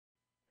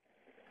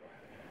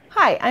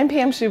Hi, I'm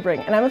Pam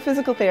Schubring, and I'm a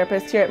physical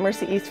therapist here at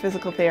Mercy East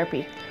Physical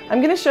Therapy. I'm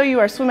going to show you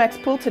our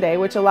SwimEx pool today,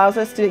 which allows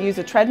us to use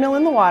a treadmill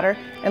in the water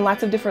and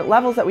lots of different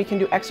levels that we can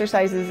do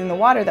exercises in the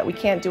water that we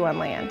can't do on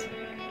land.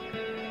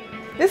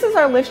 This is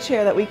our lift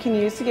chair that we can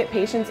use to get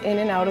patients in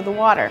and out of the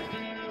water.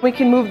 We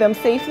can move them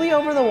safely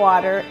over the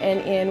water and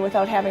in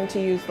without having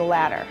to use the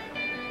ladder.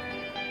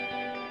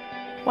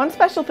 One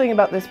special thing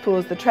about this pool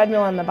is the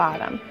treadmill on the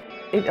bottom.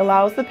 It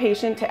allows the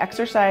patient to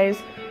exercise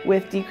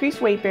with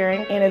decreased weight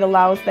bearing, and it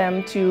allows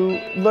them to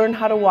learn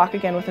how to walk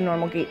again with a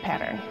normal gait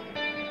pattern.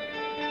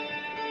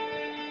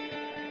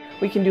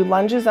 We can do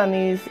lunges on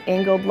these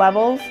angled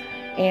levels,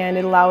 and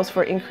it allows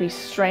for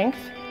increased strength.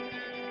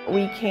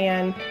 We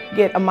can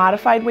get a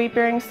modified weight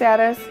bearing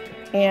status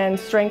and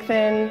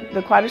strengthen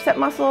the quadricep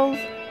muscles,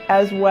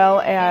 as well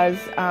as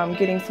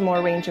getting some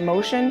more range of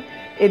motion.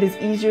 It is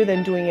easier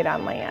than doing it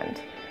on land.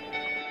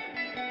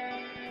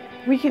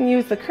 We can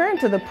use the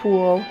current of the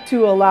pool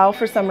to allow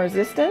for some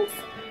resistance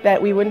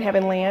that we wouldn't have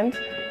in land.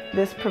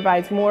 This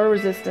provides more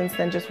resistance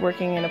than just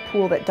working in a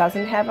pool that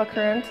doesn't have a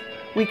current.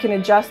 We can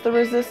adjust the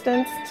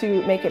resistance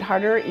to make it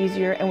harder or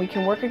easier, and we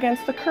can work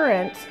against the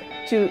current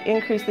to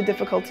increase the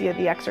difficulty of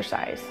the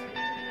exercise.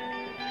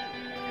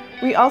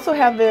 We also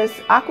have this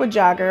aqua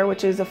jogger,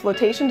 which is a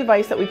flotation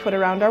device that we put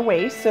around our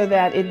waist so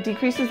that it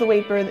decreases the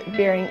weight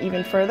bearing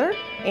even further,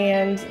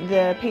 and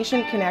the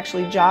patient can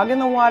actually jog in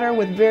the water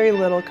with very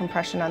little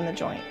compression on the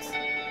joints.